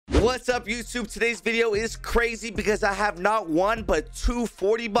What's up, YouTube? Today's video is crazy because I have not one but two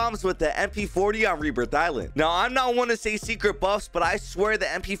 40 bombs with the mp40 on Rebirth Island. Now, I'm not one to say secret buffs, but I swear the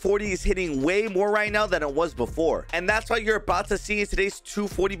mp40 is hitting way more right now than it was before. And that's why you're about to see in today's two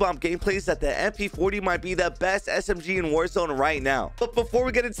 40 bomb gameplays that the mp40 might be the best SMG in Warzone right now. But before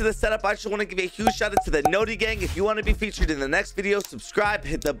we get into the setup, I just want to give a huge shout out to the Noti Gang. If you want to be featured in the next video, subscribe,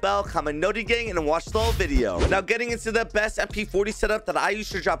 hit the bell, comment Noti Gang, and watch the whole video. Now, getting into the best mp40 setup that I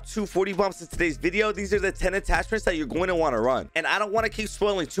used to drop 240 bumps in today's video. These are the 10 attachments that you're going to want to run. And I don't want to keep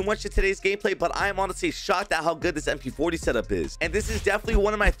spoiling too much of today's gameplay, but I am honestly shocked at how good this mp40 setup is. And this is definitely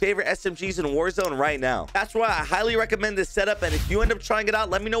one of my favorite SMGs in Warzone right now. That's why I highly recommend this setup. And if you end up trying it out,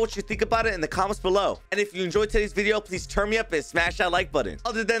 let me know what you think about it in the comments below. And if you enjoyed today's video, please turn me up and smash that like button.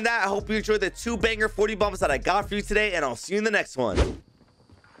 Other than that, I hope you enjoyed the two banger 40 bumps that I got for you today, and I'll see you in the next one.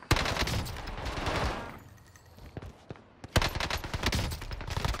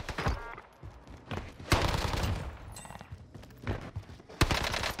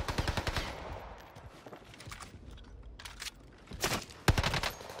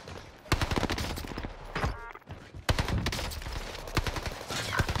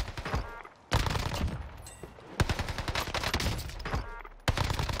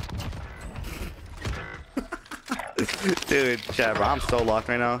 Dude, chat, bro, I'm so locked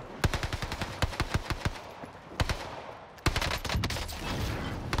right now.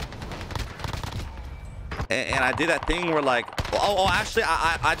 And I did that thing where, like, actually,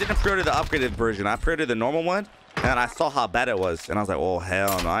 I didn't pre-order the upgraded version. I pre-ordered the normal one, and I saw how bad it was, and I was like, oh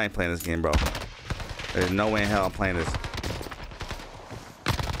hell no, I ain't playing this game, bro. There's no way in hell I'm playing this.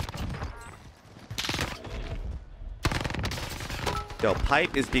 Yo,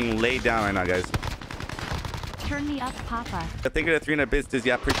 pipe is being laid down right now, guys. Turn me up, Papa. I think of the 300 bits,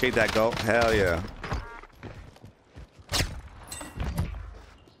 Dizzy. I appreciate that, go. Hell yeah.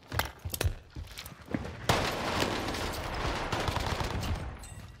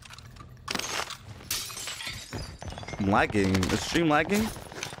 I'm lagging. Is stream lagging?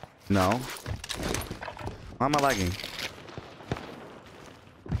 No. Why am I lagging?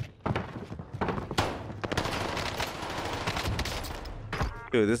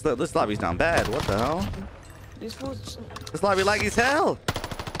 Dude, this lobby's down bad. What the hell? This lobby laggy as hell.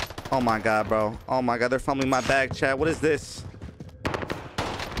 Oh my god, bro. Oh my god, they're fumbling my bag, chat. What is this?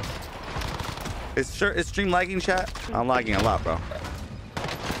 Is stream lagging, chat? I'm lagging a lot, bro.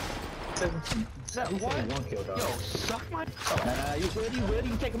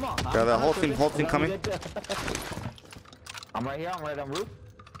 Bro, the whole team coming. I'm right here. I'm right on roof.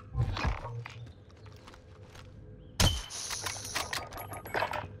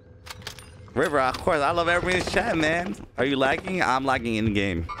 River, of course, I love everybody's chat, man. Are you lagging? I'm lagging in the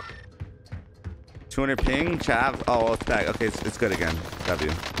game. 200 ping, chat. Oh, it's back. Okay, it's good again.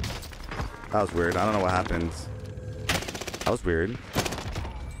 W. That was weird. I don't know what happened. That was weird.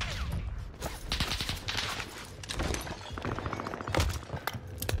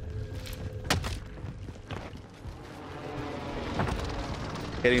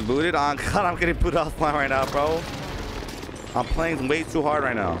 Getting booted on. God, I'm getting booted offline right now, bro. I'm playing way too hard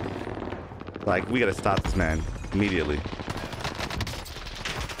right now. Like, we gotta stop this man immediately.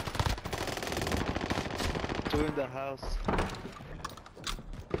 Two in the house.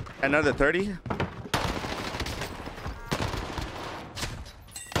 Another 30?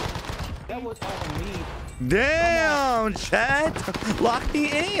 That was on me. Damn, chat. Lock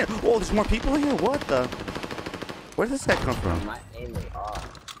me in. Oh, there's more people here. What the? Where does that come from? My aim is off.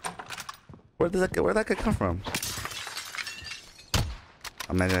 Where'd that guy come from?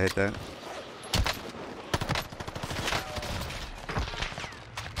 I'm not gonna hit that.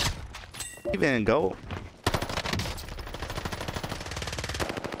 Even go.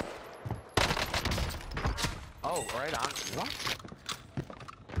 Oh, right on. What?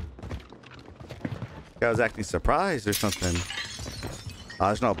 I was acting surprised or something. Oh,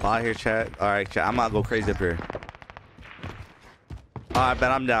 there's no bot here, chat. All right, chat. I'm gonna go crazy up here. All right,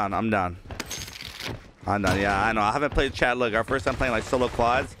 Ben. I'm down. I'm down. Yeah, I know. I haven't played chat. Look, our first time playing like solo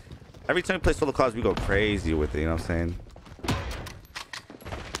quads. Every time we play solo quads, we go crazy with it. You know what I'm saying?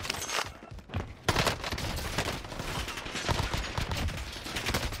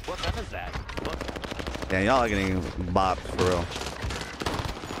 What gun is that? What? Yeah, y'all are getting bopped for real.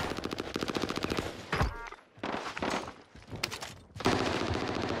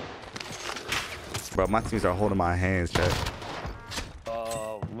 Bro, my teams are holding my hands, chat.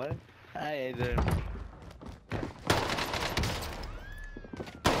 Oh, what? I hate it.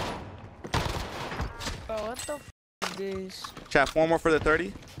 Bro, what the f is this? Chat, 4 more for the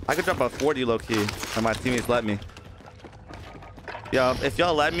 30. I could drop a 40 low key, and my teammates let me. Yo, if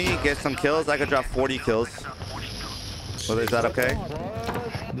y'all let me get some kills, I could drop 40 kills. Well, is that okay?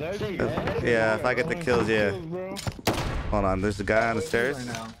 Yeah, if I get the kills, yeah. Hold on, there's a guy on the stairs.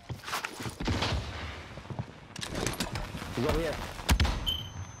 He's over here.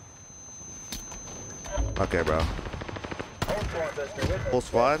 Okay, bro. Full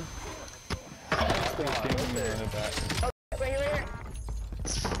squad?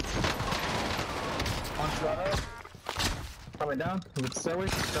 Coming down. With stairway.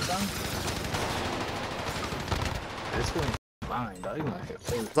 Step down. This one fine, dog. He's gonna hit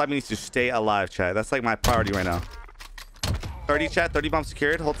full. This needs to stay alive, chat. That's like my priority right now. 30 chat, 30 bombs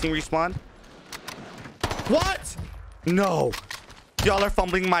secured. Whole team respawn. What? No. Y'all are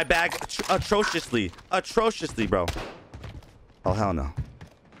fumbling my bag atrociously. Atrociously, bro. Oh, hell no.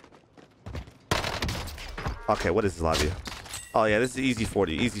 Okay, what is this lobby? Oh, yeah, this is easy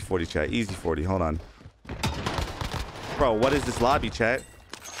 40. Easy 40, chat. Easy 40. Hold on. Bro, what is this lobby, chat?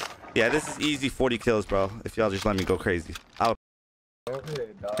 Yeah, this is easy 40 kills, bro. If y'all just let me go crazy.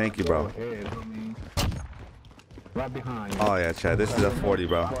 Thank you, bro. Right behind you. Oh, yeah, chat. This is a 40,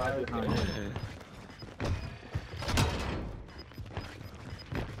 bro.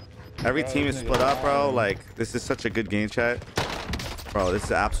 Every team is split up, bro. Like, this is such a good game, chat. Bro, this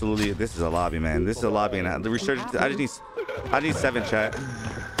is absolutely, this is a lobby, man. This is a lobby, and the resurgence, I need 7, chat.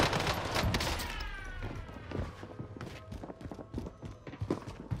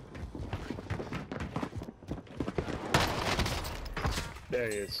 There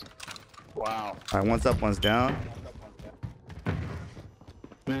he is. Wow. All right, one's up, one's down.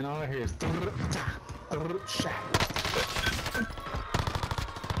 Man, all I hear is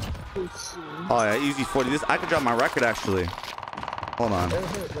Oh, yeah, easy 40. This, I could drop my record, actually. Hold on.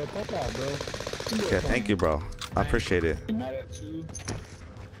 Yeah, thank you, bro. I appreciate it. I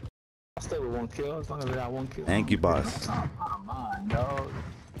stay with 1 kill as long as I got 1 kill. Thank you, boss. Dog.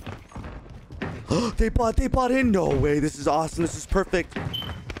 They bought in. No way. This is awesome. This is perfect.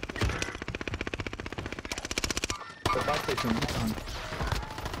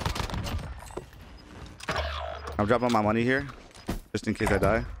 I'm dropping my money here, just in case I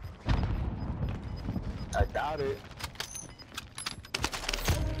die. I doubt it.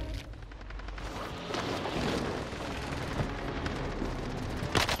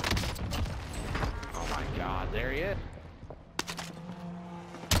 Oh my god, there he is.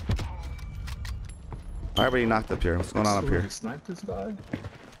 Everybody knocked up here. What's going on up here? Snipe this guy.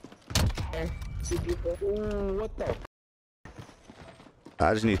 Ooh, what the?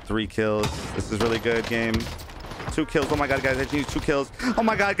 I just need 3 kills. This is really good game. 2 kills. Oh my god, guys. I just need 2 kills. Oh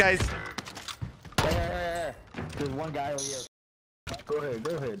my god, guys. Hey. There's one guy over here.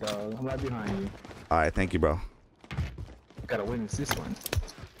 Go ahead, dog. I'm right behind you. All right, thank you, bro. Gotta witness this one.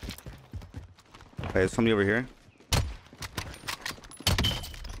 Okay, there's somebody over here.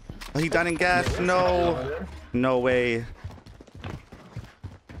 Oh, he died in gas. No. No way.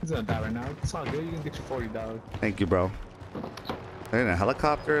 He's gonna die right now. It's all good. You can get your 40, dog. Thank you, bro. They're in a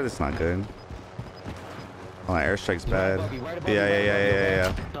helicopter. That's not good. Oh, my airstrike's bad.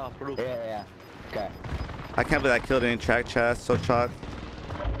 Yeah. Yeah. Okay. I can't believe I killed any track chat. So chalk.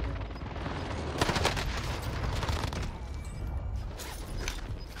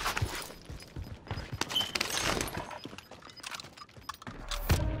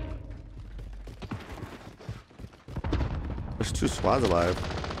 There's 2 squads alive.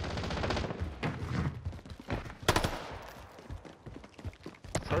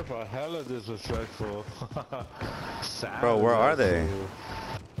 Purple, hella disrespectful. Bro, where are they?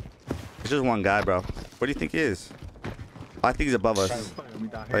 It's just one guy, bro. Where do you think he is? Oh, I think he's above us.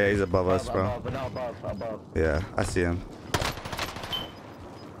 Oh yeah, he's above us, bro. Above. Yeah, I see him.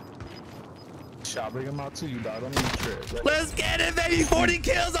 I'll bring him out to you, dog. Don't even trip. Let's get it, baby! 40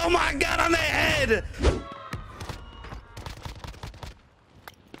 kills! Oh my god, on the head!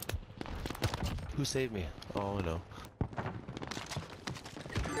 Who saved me? Oh no.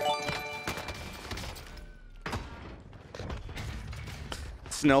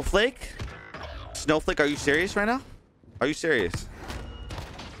 Snowflake? Snowflake, are you serious right now? Are you serious?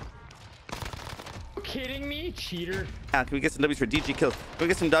 Kidding me, cheater? Can we get some W's for DG kills? Can we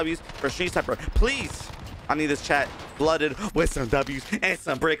get some W's for Street Sniper? Please! I need this chat flooded with some W's and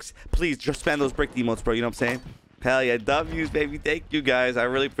some bricks. Please, just spam those brick emotes, bro. You know what I'm saying? Hell yeah, W's, baby. Thank you, guys. I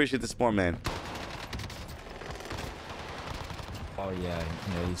really appreciate the support, man. Oh yeah,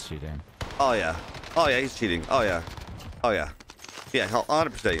 he's cheating. Oh yeah. Oh yeah, he's cheating. Oh yeah. Oh yeah. Yeah,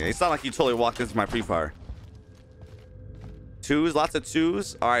 100%. It's not like you totally walked into my free fire. 2s, lots of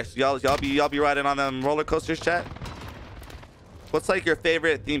 2s. All right, so y'all be riding on them roller coasters, chat. What's like your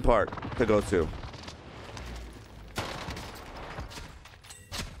favorite theme park to go to?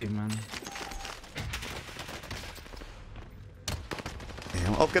 Hey, man.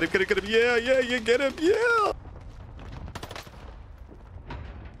 Damn. Oh, get him. Yeah, get him. Yeah.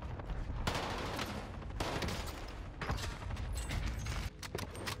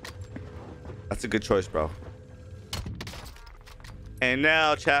 That's a good choice, bro. And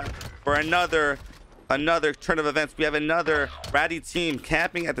now, chat, for another turn of events, we have another ratty team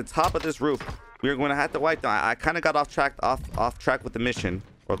camping at the top of this roof. We're going to have to wipe them. I kind of got off track with the mission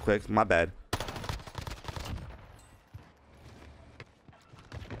real quick. My bad.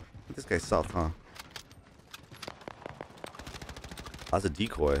 This guy's soft, huh? That's a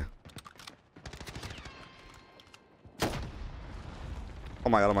decoy. Oh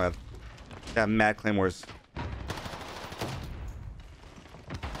my god. Got mad claymores.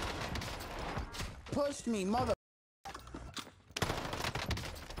 Push me, mother.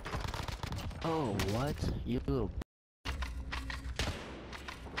 Oh, what? You little...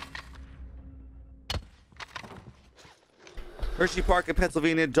 Hershey Park in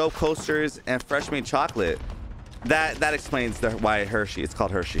Pennsylvania, dope coasters and fresh made chocolate. That explains why Hershey. It's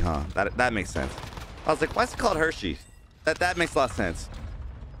called Hershey, huh? That makes sense. I was like, why is it called Hershey? That makes a lot of sense.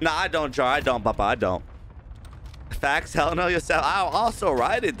 Nah, I don't, Jar. I don't, Papa. I don't. Facts? Hell no, yourself. I'll also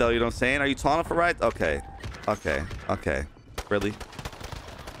ride it though. You know what I'm saying? Are you taunting for rides? Okay. Really?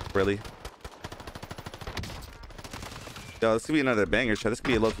 Yo, this could be another banger shot. This could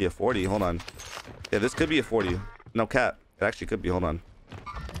be a low-key a 40. Hold on. Yeah, this could be a 40. No cap. It actually could be. Hold on.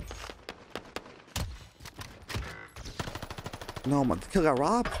 No, my kill got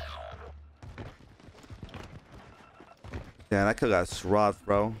robbed. Yeah, that kill got robbed,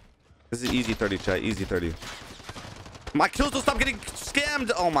 bro. This is easy 30, chat. Easy 30. My kills don't stop getting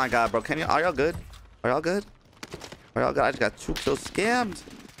scammed. Oh my god, bro. Are y'all good? I just got 2 kills scammed.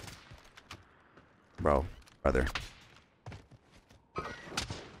 Bro, brother.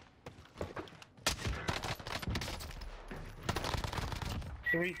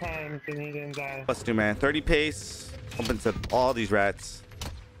 Three times and he didn't die. Let's do, man. 30 pace. Open to all these rats.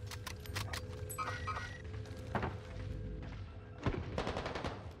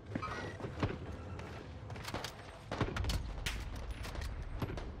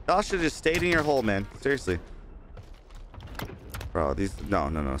 Y'all should have just stayed in your hole, man. Seriously. Bro, these...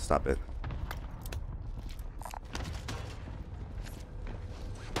 No. Stop it.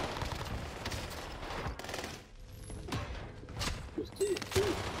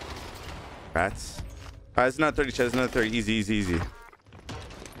 Rats. Alright, it's another 30, chat. It's another 30. Easy.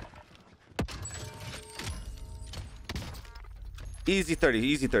 Easy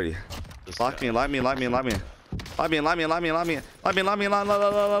 30. Lock me in,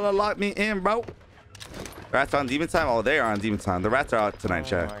 bro. Rats on demon time? Oh, they are on demon time. The rats are out tonight,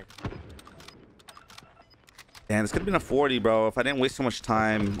 chat. And this could have been a 40, bro, if I didn't waste so much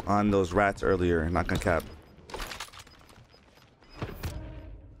time on those rats earlier. Not gonna cap.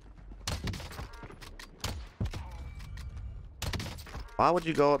 Why would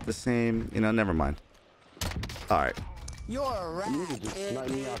you go up the same? You know, never mind. All right. You're a rat. You could just snipe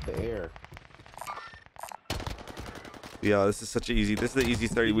me out the air. Yo, this is such an easy. This is the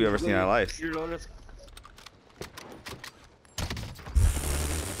easiest 30 we've ever seen in our life.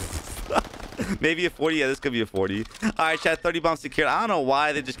 Maybe a 40. Yeah, this could be a 40. All right, chat. 30 bombs secured. I don't know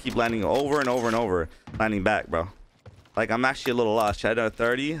why they just keep landing over and over, landing back, bro. Like, I'm actually a little lost. Chat, another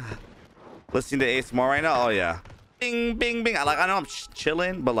 30. Listening to ASMR right now. Oh yeah. Bing, bing, bing. I know I'm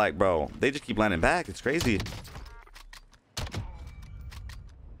chilling, but like, bro, they just keep landing back. It's crazy.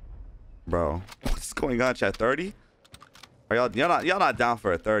 Bro, what's going on, chat? 30? Are y'all not down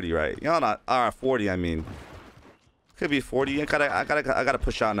for a 30, right? Y'all not, 40, I mean. Could be 40. I gotta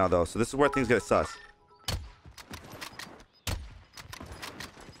push out now though. So this is where things get sus.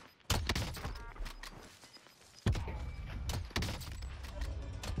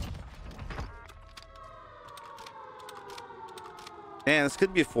 Man, this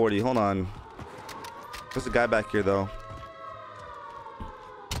could be a 40. Hold on. There's a guy back here though.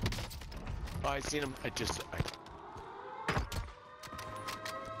 Oh, I seen him.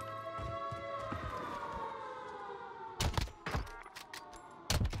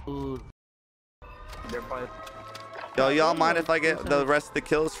 Ooh. Yo, y'all mind if I get the rest of the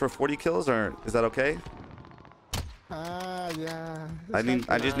kills for 40 kills, or is that okay? Yeah.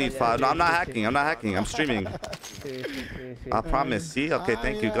 I just need 5. No, I'm not hacking. I'm streaming. I promise. See? Okay,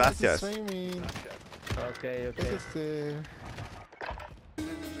 thank you. Gracias. Okay.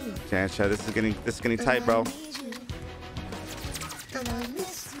 Chat, this is getting tight, bro.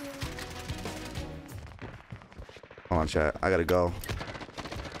 Hold on, chat. I gotta go.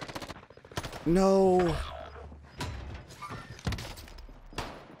 No.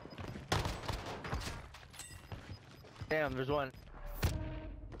 Damn, there's one.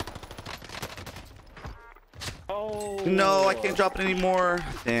 Oh. No, I can't drop it anymore.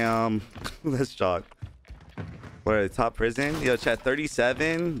 Damn. That's shock. Where top prison? Yo, chat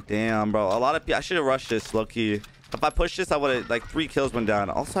 37. Damn, bro. A lot of people. I should have rushed this, low key. If I pushed this, I would have like 3 kills went down.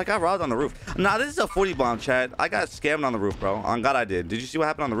 Also, I got robbed on the roof. Nah, this is a 40 bomb, chat. I got scammed on the roof, bro. On God, I did. Did you see what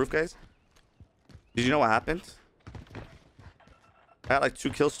happened on the roof, guys? Did you know what happened? I got like 2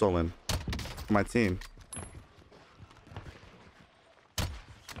 kills stolen for my team.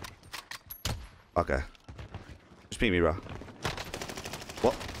 Okay. Just beat me, bro.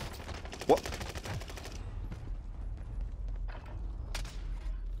 What? What?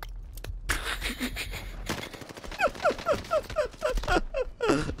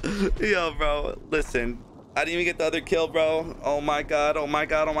 Yo, bro, listen. I didn't even get the other kill, bro. Oh my god, oh my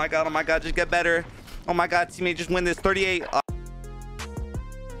god, oh my god, oh my god. Just get better. Oh my god, teammate, just win this. 38.